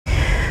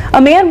A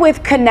man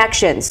with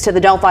connections to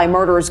the Delphi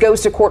murders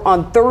goes to court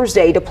on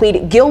Thursday to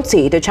plead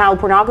guilty to child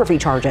pornography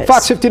charges.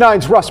 Fox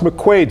 59's Russ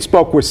McQuaid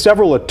spoke with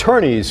several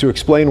attorneys who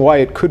explain why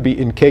it could be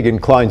in Kegan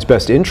Kline's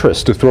best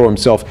interest to throw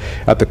himself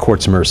at the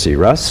court's mercy.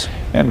 Russ?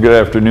 And good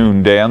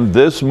afternoon, Dan.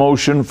 This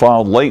motion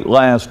filed late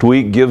last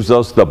week gives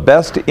us the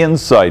best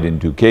insight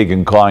into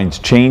Kegan Kline's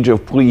change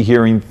of plea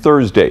hearing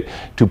Thursday.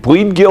 To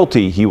plead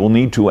guilty, he will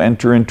need to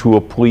enter into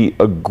a plea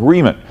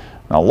agreement.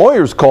 Now,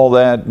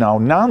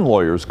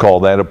 non-lawyers call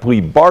that a plea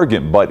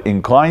bargain, but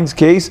in Kline's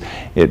case,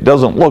 it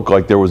doesn't look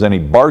like there was any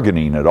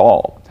bargaining at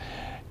all.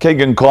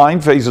 Kegan Kline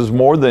faces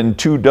more than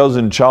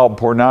 24 child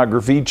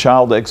pornography,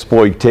 child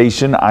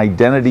exploitation,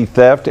 identity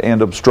theft,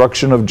 and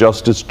obstruction of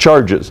justice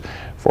charges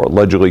for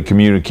allegedly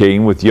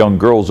communicating with young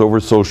girls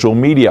over social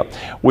media,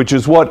 which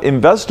is what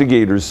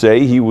investigators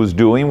say he was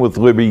doing with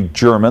Libby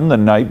German the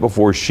night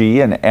before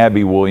she and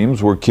Abby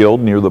Williams were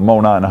killed near the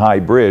Monon High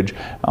Bridge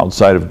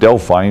outside of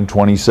Delphi in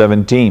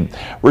 2017.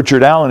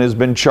 Richard Allen has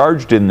been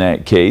charged in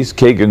that case.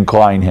 Kegan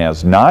Kline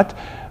has not.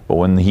 But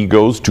when he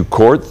goes to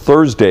court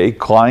Thursday,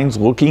 Kline's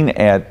looking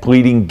at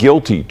pleading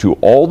guilty to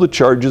all the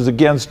charges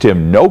against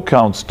him. No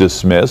counts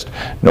dismissed,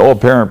 no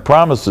apparent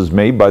promises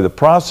made by the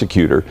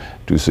prosecutor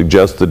to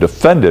suggest the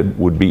defendant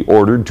would be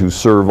ordered to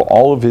serve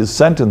all of his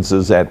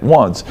sentences at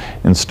once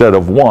instead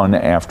of one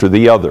after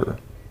the other.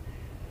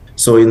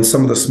 So in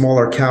some of the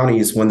smaller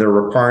counties, when they're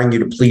requiring you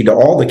to plead to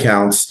all the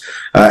counts,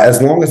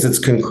 as long as it's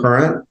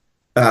concurrent,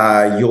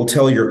 you'll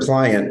tell your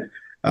client,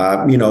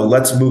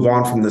 let's move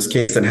on from this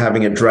case than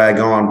having it drag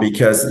on,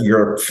 because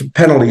your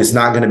penalty is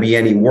not going to be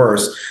any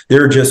worse.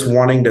 They're just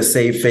wanting to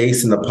save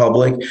face in the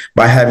public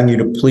by having you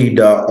to plead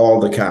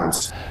all the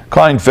counts.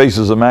 Kline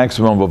faces a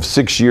maximum of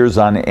 6 years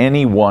on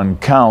any one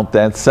count.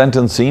 That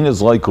sentencing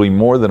is likely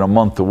more than a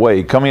month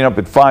away. Coming up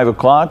at 5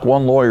 o'clock,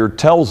 one lawyer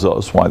tells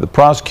us why the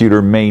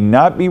prosecutor may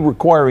not be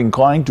requiring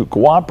Kline to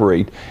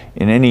cooperate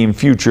in any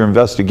future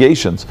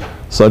investigations,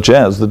 such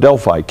as the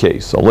Delphi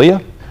case.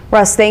 Aaliyah?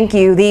 Russ, thank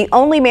you. The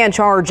only man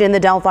charged in the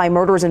Delphi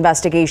murders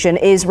investigation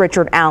is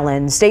Richard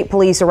Allen. State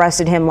police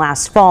arrested him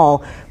last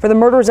fall for the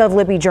murders of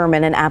Libby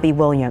German and Abby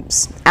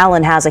Williams.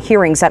 Allen has a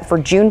hearing set for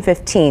June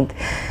 15th.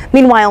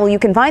 Meanwhile, you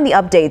can find the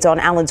updates on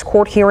Allen's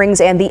court hearings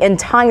and the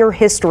entire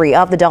history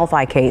of the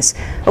Delphi case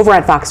over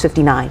at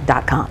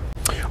fox59.com.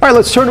 All right,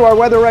 let's turn to our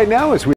weather right now as we